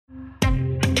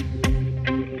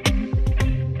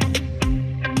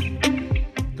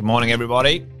morning,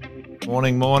 everybody.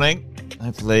 Morning.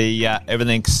 Hopefully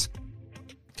everything's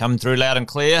coming through loud and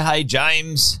clear. Hey,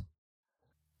 James.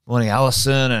 Morning,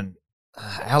 Alison and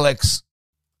Alex.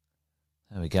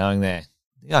 How are we going there?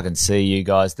 I think I can see you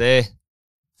guys there.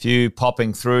 Few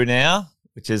popping through now,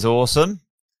 which is awesome.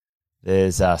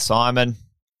 There's Simon.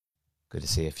 Good to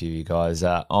see a few of you guys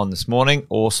on this morning.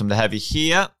 Awesome to have you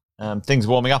here. Things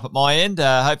warming up at my end.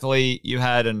 Hopefully you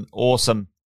had an awesome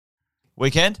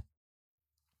weekend,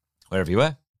 wherever you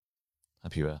were.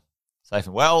 Hope you were safe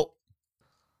and well.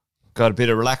 Got a bit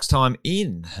of relaxed time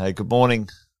in. Good morning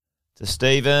to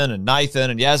Stephen and Nathan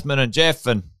and Yasmin and Jeff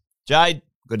and Jade.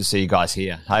 Good to see you guys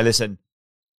here. Hey, listen,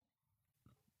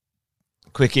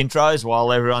 quick intros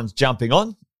while everyone's jumping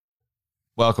on.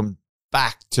 Welcome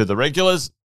back to the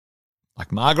regulars,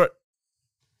 like Margaret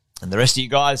and the rest of you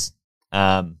guys.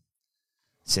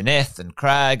 Sineth and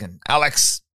Craig and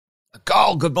Alex.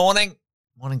 Nicole, good morning.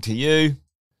 Morning to you.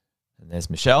 And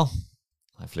there's Michelle.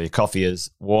 Hopefully your coffee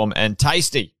is warm and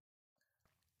tasty.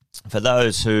 For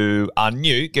those who are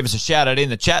new, give us a shout out in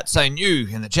the chat. Say new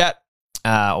in the chat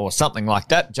or something like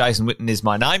that. Jason Witten is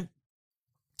my name.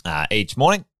 Each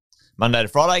morning, Monday to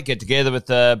Friday, get together with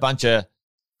a bunch of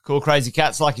cool, crazy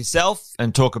cats like yourself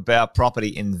and talk about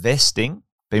property investing.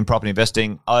 Been property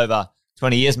investing over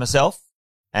 20 years myself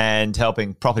and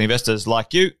helping property investors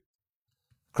like you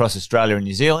across Australia and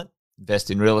New Zealand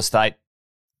invest in real estate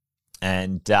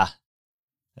and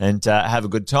have a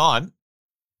good time.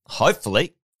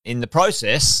 Hopefully, in the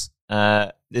process,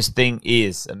 this thing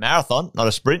is a marathon, not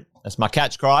a sprint. That's my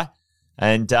catch cry.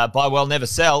 And buy well, never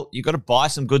sell. You've got to buy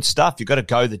some good stuff. You've got to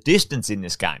go the distance in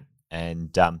this game.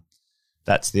 And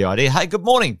that's the idea. Hey, good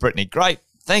morning, Brittany. Great.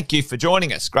 Thank you for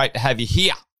joining us. Great to have you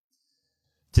here.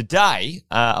 Today,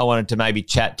 I wanted to maybe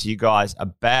chat to you guys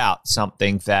about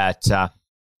something that,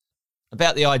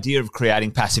 about the idea of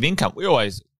creating passive income.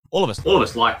 All of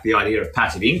us like the idea of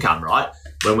passive income, right?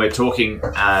 When we're talking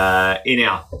in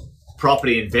our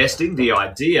property investing, the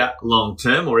idea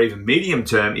long-term or even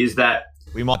medium-term is that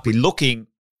we might be looking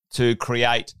to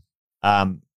create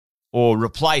or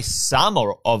replace some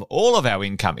or of all of our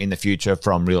income in the future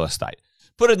from real estate.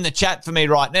 Put it in the chat for me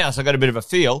right now so I got a bit of a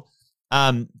feel.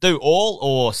 Do all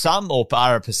or some or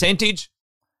a percentage.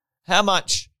 How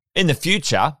much in the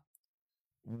future,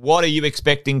 what are you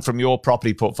expecting from your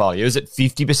property portfolio? Is it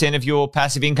 50% of your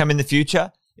passive income in the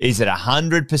future? Is it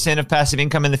 100% of passive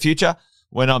income in the future?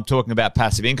 When I'm talking about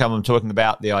passive income, I'm talking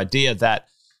about the idea that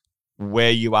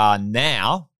where you are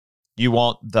now, you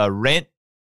want the rent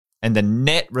and the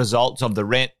net results of the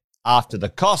rent after the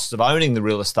costs of owning the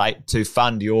real estate to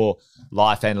fund your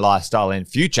life and lifestyle and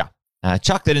future.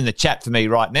 Chuck that in the chat for me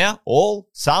right now. All,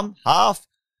 some, half,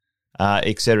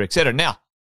 et cetera, et cetera. Now,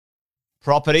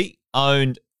 property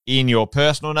owned in your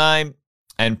personal name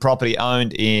and property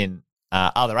owned in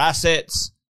other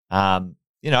assets,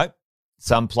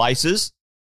 some places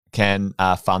can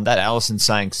fund that. Alison's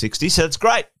saying 60, so that's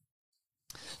great.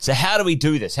 So how do we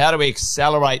do this? How do we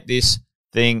accelerate this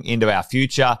thing into our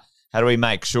future? How do we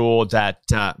make sure that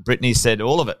Brittany said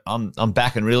all of it? I'm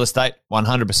back in real estate,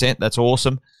 100%. That's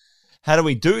awesome. How do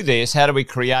we do this? How do we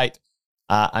create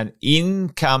an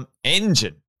income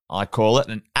engine? I call it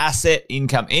an asset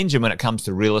income engine when it comes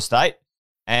to real estate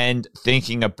and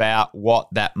thinking about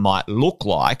what that might look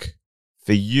like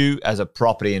for you as a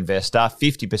property investor.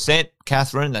 50%,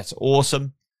 Catherine, that's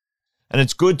awesome. And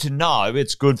it's good to know,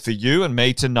 it's good for you and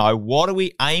me to know what are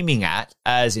we aiming at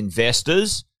as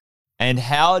investors and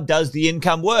how does the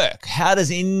income work? How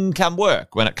does income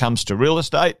work when it comes to real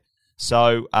estate?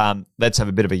 So let's have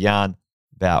a bit of a yarn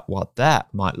about what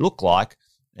that might look like.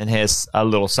 And here's a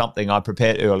little something I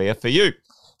prepared earlier for you.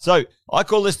 So I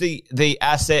call this the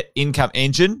asset income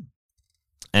engine.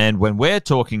 And when we're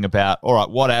talking about, all right,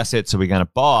 what assets are we going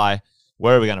to buy?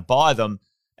 Where are we going to buy them?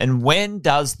 And when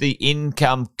does the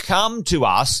income come to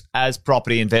us as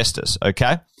property investors,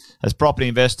 okay? As property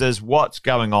investors, what's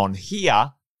going on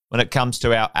here when it comes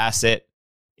to our asset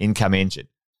income engine?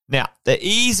 Now, the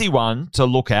easy one to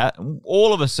look at, and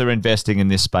all of us are investing in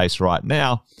this space right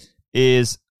now,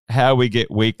 is how we get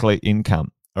weekly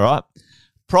income, all right?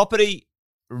 Property,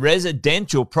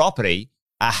 residential property,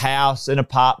 a house, an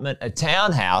apartment, a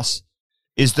townhouse,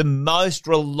 is the most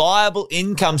reliable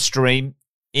income stream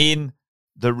in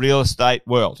the real estate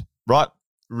world, right?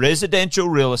 Residential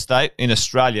real estate in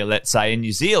Australia, let's say in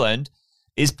New Zealand,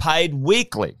 is paid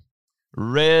weekly.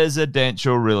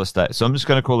 Residential real estate. So I'm just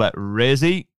going to call that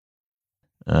Resi.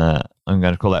 I'm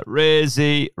going to call that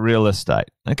Resi real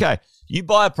estate. Okay. You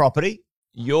buy a property,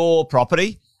 your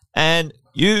property, and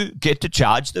you get to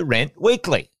charge the rent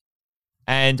weekly.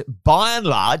 And by and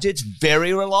large, it's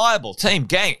very reliable. Team,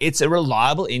 gang, it's a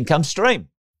reliable income stream.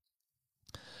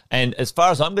 And as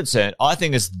far as I'm concerned, I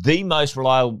think it's the most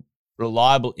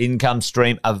reliable income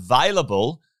stream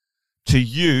available to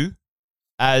you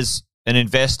as an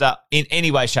investor in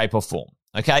any way, shape, or form.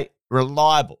 Okay?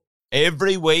 Reliable.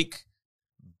 Every week,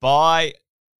 by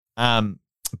and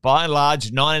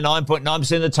large,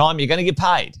 99.9% of the time, you're going to get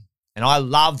paid. And I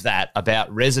love that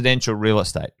about residential real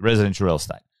estate. All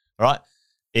right?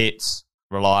 It's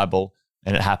reliable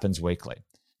and it happens weekly.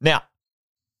 Now,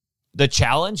 the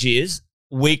challenge is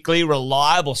weekly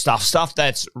reliable stuff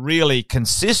that's really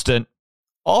consistent,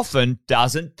 often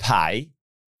doesn't pay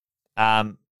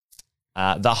the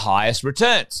highest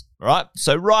returns, right?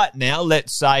 So right now,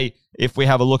 let's say if we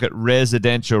have a look at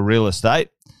residential real estate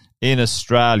in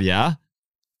Australia,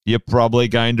 you're probably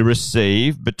going to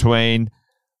receive between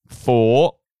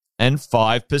 4 and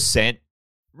 5%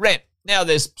 rent. Now,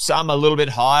 there's some a little bit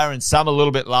higher and some a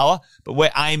little bit lower, but we're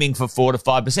aiming for 4 to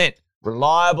 5%.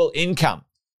 Reliable income.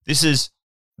 This is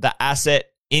the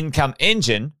asset income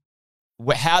engine.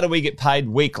 How do we get paid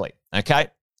weekly? Okay.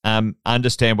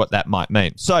 Understand what that might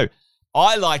mean. So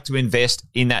I like to invest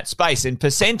in that space. And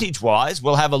percentage-wise,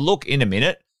 we'll have a look in a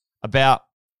minute about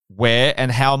where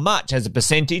and how much as a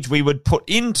percentage we would put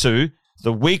into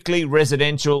the weekly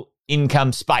residential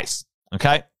income space,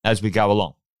 okay, as we go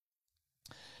along.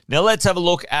 Now, let's have a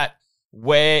look at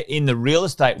where in the real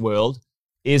estate world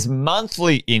is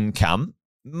monthly income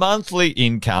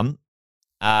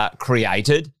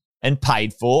created and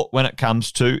paid for when it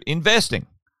comes to investing.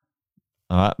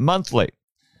 All right, monthly.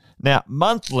 Now,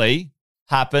 monthly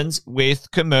happens with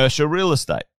commercial real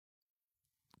estate.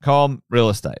 Real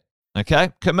estate,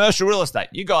 okay? Commercial real estate.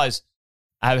 You guys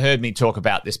have heard me talk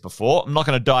about this before. I'm not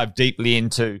going to dive deeply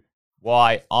into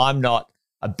why I'm not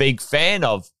a big fan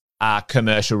of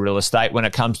commercial real estate when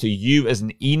it comes to you as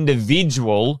an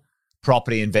individual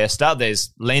property investor.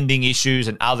 There's lending issues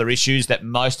and other issues that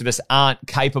most of us aren't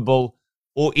capable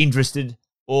or interested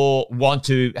or want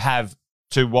to have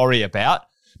to worry about.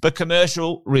 But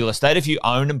commercial real estate, if you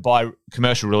own and buy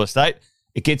commercial real estate,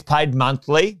 it gets paid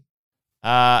monthly.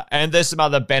 And there's some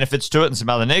other benefits to it and some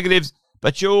other negatives.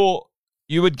 But you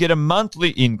would get a monthly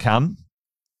income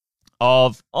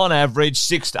of, on average,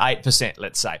 6 to 8%,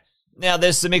 let's say. Now,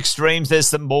 there's some extremes, there's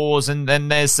some mores, and then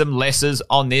there's some lessers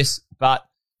on this, but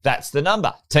that's the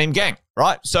number, team gang,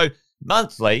 right? So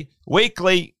monthly,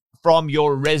 weekly from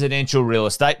your residential real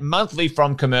estate, monthly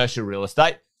from commercial real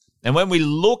estate. And when we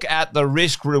look at the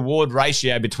risk-reward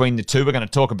ratio between the two, we're going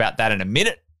to talk about that in a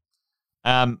minute.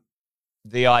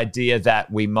 The idea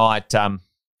that we might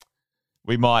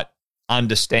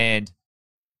understand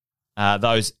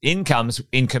those incomes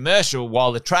in commercial,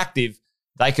 while attractive,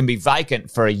 they can be vacant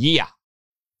for a year,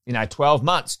 12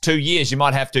 months, 2 years. You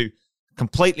might have to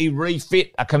completely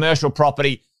refit a commercial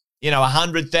property,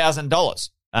 $100,000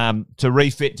 to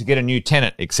refit to get a new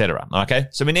tenant, etc. Okay,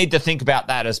 so we need to think about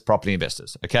that as property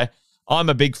investors. Okay, I'm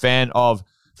a big fan of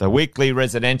the weekly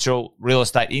residential real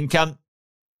estate income.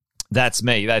 That's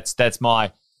me. That's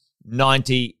my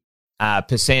 90%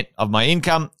 of my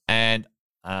income, and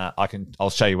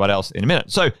I'll show you what else in a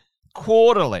minute. So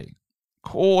quarterly.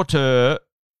 I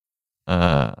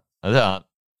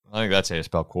think that's how you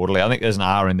spell quarterly. I think there's an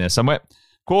R in there somewhere.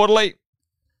 Quarterly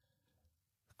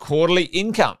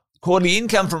income. Quarterly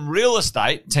income from real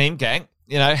estate, team gang.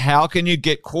 How can you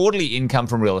get quarterly income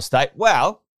from real estate?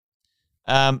 Well,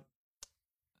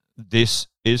 this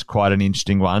is quite an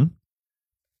interesting one.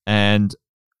 And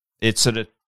it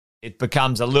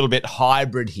becomes a little bit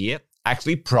hybrid here.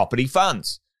 Actually, property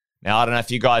funds. Now, I don't know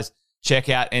if you guys check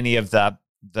out any of the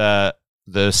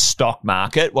stock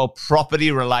market. Well,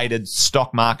 property-related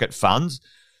stock market funds,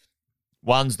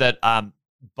 ones that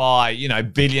buy,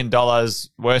 $1 billion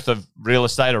worth of real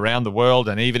estate around the world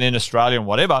and even in Australia and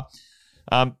whatever,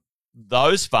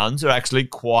 those funds are actually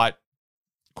quite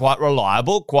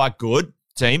reliable, quite good,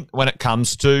 team, when it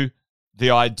comes to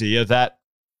the idea that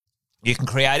you can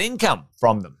create income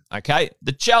from them, okay?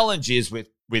 The challenge is with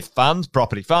funds,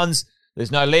 property funds,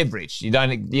 there's no leverage. You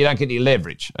don't get any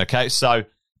leverage, okay? So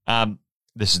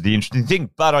this is the interesting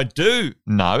thing. But I do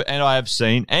know, and I have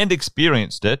seen and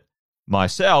experienced it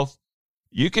myself,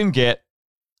 you can get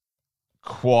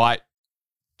quite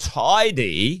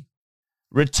tidy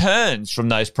returns from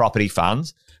those property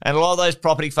funds. And a lot of those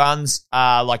property funds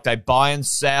are like they buy and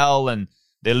sell, and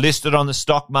they're listed on the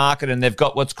stock market, and they've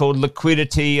got what's called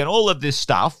liquidity and all of this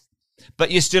stuff.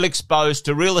 But you're still exposed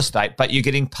to real estate, but you're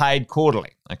getting paid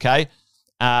quarterly, okay?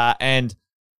 And,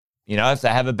 if they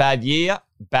have a bad year,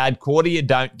 bad quarter, you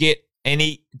don't get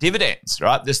any dividends,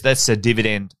 right? That's a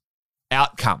dividend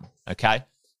outcome, okay?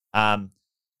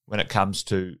 when it comes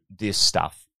to this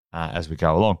stuff as we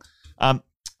go along.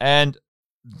 And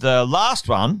the last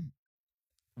one,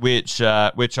 which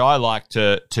I like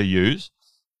to use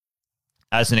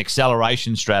as an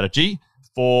acceleration strategy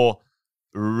for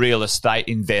real estate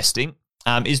investing,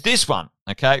 is this one,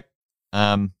 okay?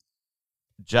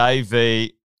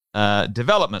 JV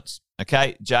developments,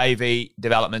 okay? JV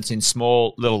developments in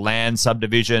small little land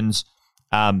subdivisions,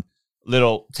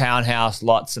 little townhouse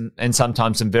lots, and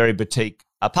sometimes some very boutique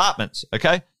apartments,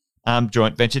 okay?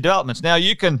 Joint venture developments. Now,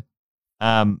 you can,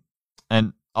 and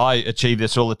I achieve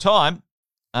this all the time,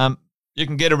 you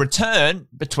can get a return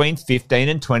between 15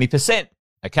 and 20%,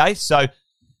 okay? So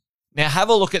now have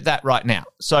a look at that right now.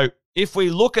 So if we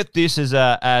look at this as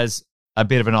a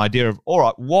bit of an idea of, all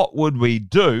right, what would we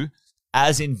do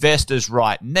as investors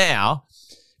right now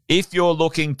if you're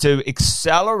looking to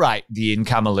accelerate the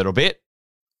income a little bit?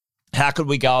 How could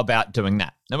we go about doing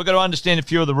that? Now, we've got to understand a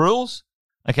few of the rules.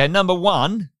 Okay, number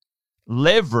one,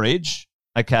 leverage.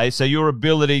 Okay, so your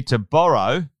ability to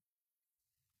borrow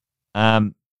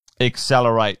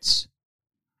accelerates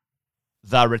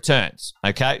the returns.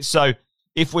 Okay, so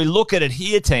if we look at it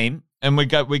here, team, and we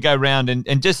go around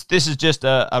and just this is just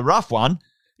a rough one,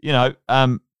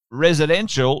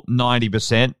 residential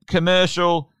 90%,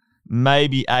 commercial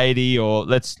maybe 80, or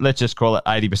let's just call it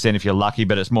 80% if you're lucky,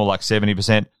 but it's more like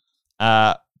 70%.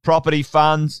 Property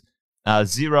funds,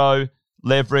 zero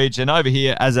leverage, and over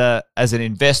here as an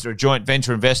investor, a joint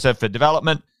venture investor for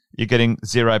development, you're getting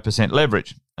 0%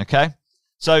 leverage. Okay,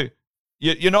 so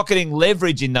you're not getting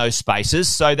leverage in those spaces,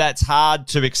 so that's hard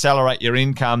to accelerate your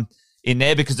income in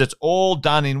there because it's all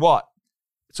done in what?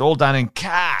 It's all done in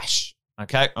cash.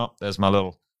 Okay. Oh, there's my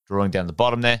little drawing down the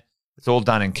bottom there. It's all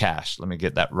done in cash. Let me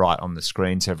get that right on the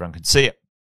screen so everyone can see it.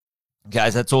 Okay,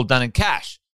 so that's all done in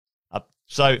cash.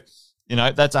 So,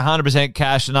 that's 100%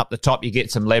 cash, and up the top you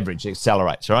get some leverage. It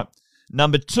accelerates, right?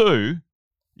 Number two,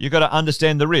 you've got to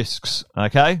understand the risks,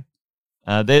 okay?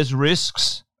 There's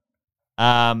risks,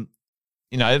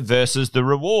 versus the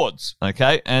rewards,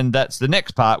 okay? And that's the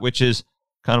next part, which is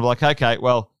kind of like, okay,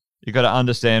 well, you've got to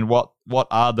understand what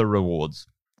are the rewards,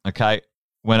 okay,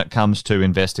 when it comes to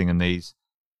investing in these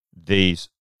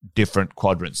different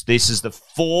quadrants. This is the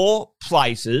 4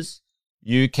 places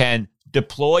you can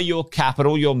deploy your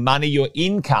capital, your money, your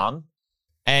income,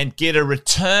 and get a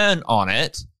return on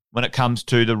it when it comes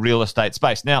to the real estate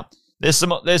space. Now, there's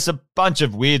a bunch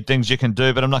of weird things you can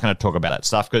do, but I'm not going to talk about that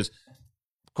stuff because,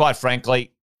 quite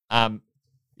frankly,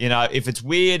 if it's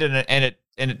weird and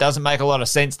it doesn't make a lot of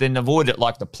sense, then avoid it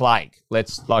like the plague. I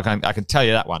can tell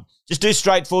you that one. Just do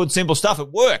straightforward, simple stuff.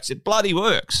 It works. It bloody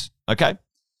works. Okay.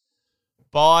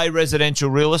 Buy residential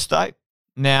real estate.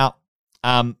 Now,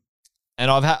 and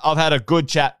I've had a good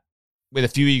chat with a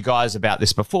few of you guys about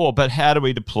this before, but how do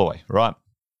we deploy, right?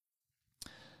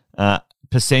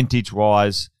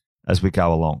 Percentage-wise as we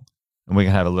go along. And we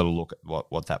can have a little look at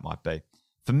what that might be.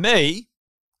 For me,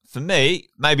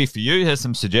 maybe for you, here's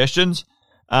some suggestions.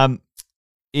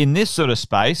 In this sort of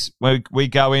space, where we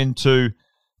go into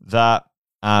the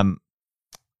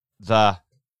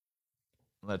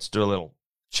let's do a little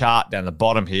chart down the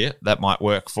bottom here. That might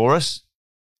work for us.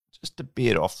 Just a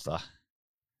bit off the...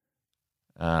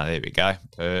 there we go.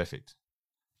 Perfect.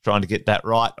 Trying to get that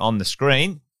right on the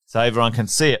screen so everyone can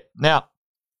see it. Now,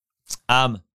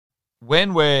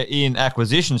 when we're in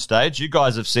acquisition stage, you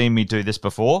guys have seen me do this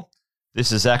before.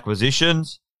 This is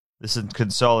acquisitions. This is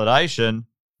consolidation.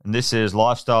 And this is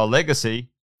lifestyle legacy.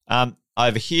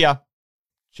 Over here,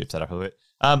 shift that up a bit.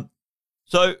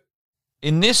 So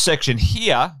in this section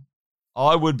here,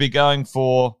 I would be going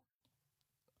for,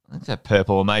 I think that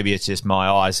purple, or maybe it's just my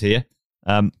eyes here.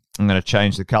 I'm going to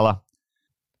change the color.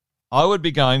 I would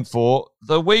be going for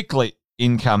the weekly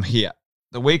income here.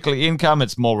 The weekly income,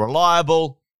 it's more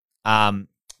reliable.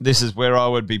 This is where I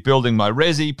would be building my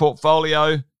resi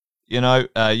portfolio.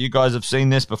 You guys have seen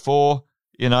this before.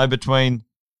 Between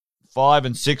 5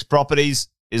 and 6 properties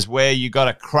is where you got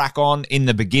to crack on in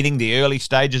the beginning, the early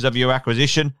stages of your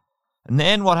acquisition. And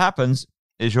then what happens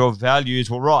is your values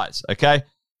will rise, okay?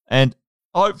 And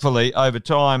hopefully over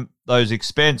time, those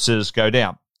expenses go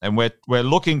down. And we're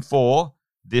looking for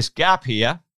this gap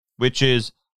here, which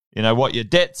is, what your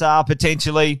debts are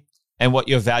potentially and what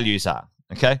your values are,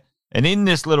 okay? And in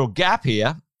this little gap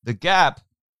here, the gap,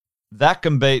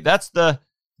 that's the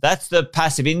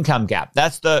passive income gap.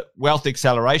 That's the wealth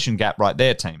acceleration gap right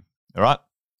there, team, all right?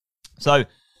 So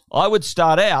I would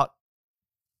start out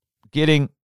getting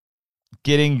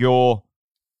your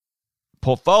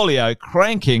portfolio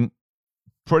cranking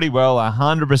pretty well,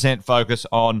 100% focus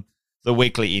on the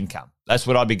weekly income. That's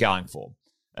what I'd be going for.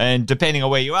 And depending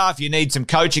on where you are, if you need some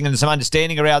coaching and some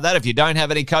understanding around that, if you don't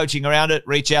have any coaching around it,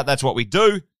 reach out. That's what we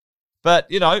do.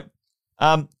 But,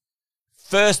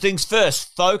 first things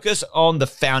first, focus on the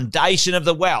foundation of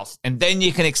the wealth, and then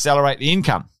you can accelerate the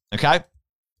income, okay?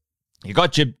 You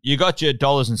got your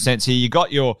dollars and cents here. You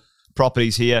got your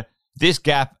properties here. This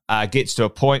gap gets to a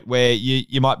point where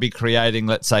you might be creating,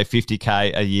 let's say,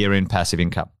 $50K a year in passive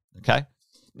income, okay?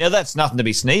 Now, that's nothing to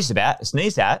be sneezed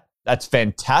at. That's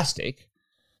fantastic.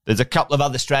 There's a couple of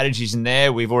other strategies in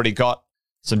there. We've already got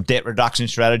some debt reduction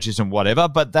strategies and whatever,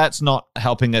 but that's not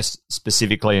helping us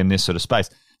specifically in this sort of space.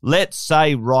 Let's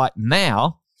say right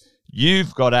now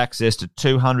you've got access to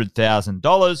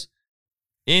 $200,000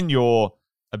 in your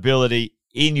ability,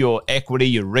 in your equity,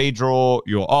 your redraw,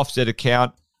 your offset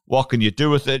account. What can you do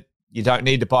with it? You don't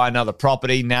need to buy another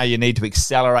property. Now you need to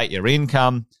accelerate your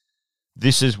income.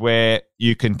 This is where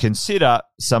you can consider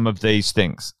some of these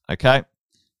things, okay?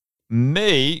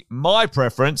 My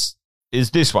preference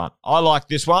is this one. I like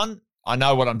this one. I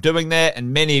know what I'm doing there,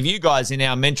 and many of you guys in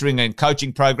our mentoring and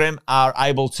coaching program are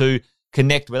able to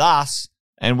connect with us,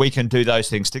 and we can do those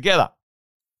things together.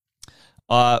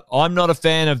 I'm not a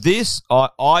fan of this.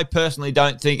 I personally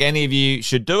don't think any of you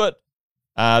should do it.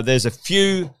 There's a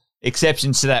few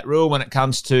exceptions to that rule when it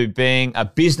comes to being a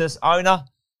business owner.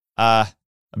 And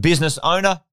business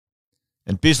owners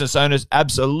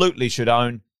absolutely should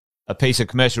own a piece of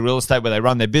commercial real estate where they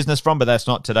run their business from, but that's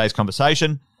not today's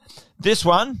conversation. This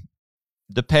one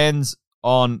depends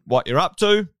on what you're up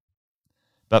to,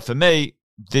 but for me,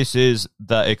 this is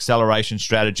the acceleration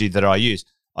strategy that I use.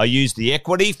 I use the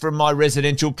equity from my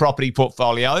residential property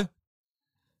portfolio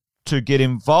to get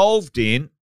involved in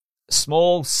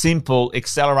small, simple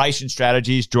acceleration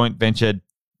strategies, joint venture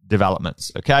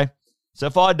developments, okay? So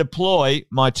if I deploy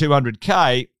my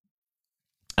 $200K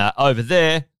over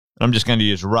there, I'm just going to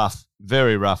use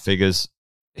very rough figures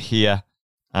here.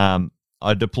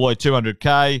 I deploy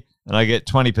 $200K and I get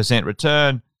 20%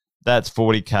 return. That's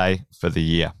 $40K for the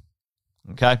year.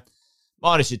 Okay?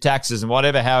 Minus your taxes and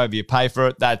whatever, however you pay for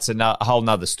it, that's a whole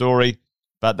nother story.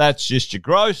 But that's just your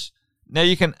gross. Now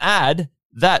you can add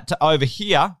that to over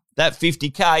here, that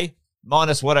 $50K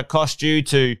minus what it cost you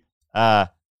to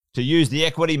use the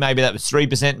equity. Maybe that was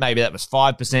 3%, maybe that was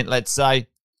 5%, let's say.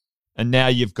 And now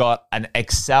you've got an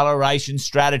acceleration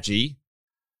strategy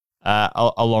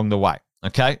along the way,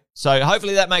 okay? So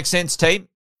hopefully that makes sense, team.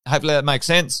 Hopefully that makes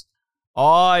sense.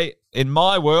 In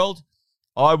my world,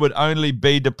 I would only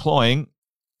be deploying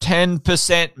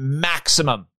 10%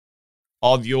 maximum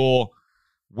of your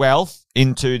wealth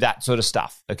into that sort of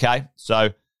stuff, okay? So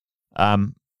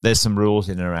there's some rules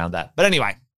in and around that. But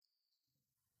anyway,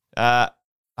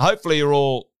 hopefully you're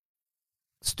all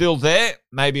still there.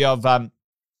 Maybe I've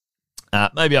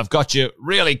got you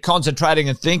really concentrating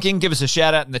and thinking. Give us a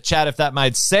shout out in the chat if that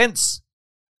made sense.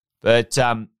 But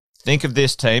think of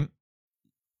this, team.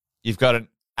 You've got an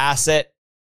asset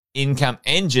income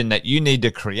engine that you need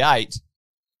to create.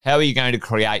 How are you going to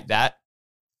create that?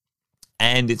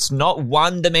 And it's not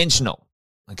one-dimensional,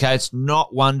 okay? It's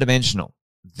not one-dimensional.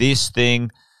 This thing,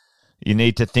 you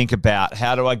need to think about,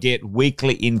 how do I get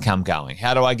weekly income going?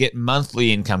 How do I get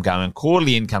monthly income going,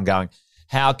 quarterly income going?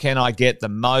 How can I get the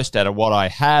most out of what I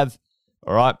have?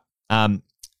 All right.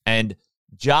 And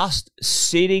just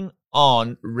sitting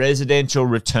on residential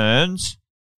returns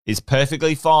is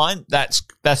perfectly fine. That's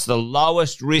the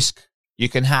lowest risk you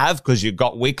can have because you've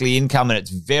got weekly income and it's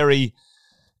very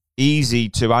easy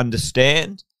to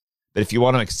understand. But if you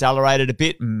want to accelerate it a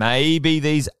bit,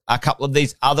 maybe a couple of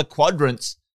these other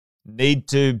quadrants need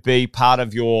to be part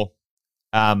of your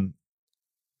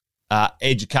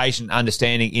education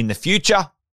understanding in the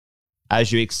future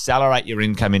as you accelerate your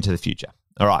income into the future.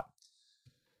 All right.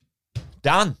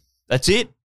 Done. That's it.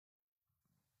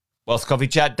 Wealth Coffee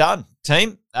Chat done.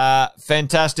 Team,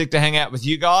 fantastic to hang out with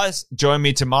you guys. Join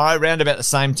me tomorrow around about the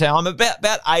same time, about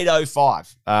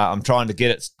 8:05. I'm trying to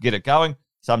get it going.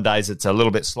 Some days it's a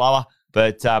little bit slower,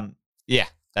 but yeah,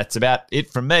 that's about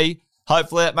it from me.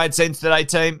 Hopefully that made sense today,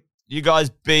 team. You guys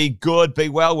be good, be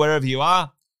well wherever you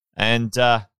are, and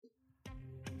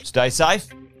stay safe.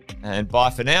 And bye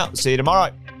for now. See you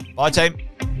tomorrow. Bye, team.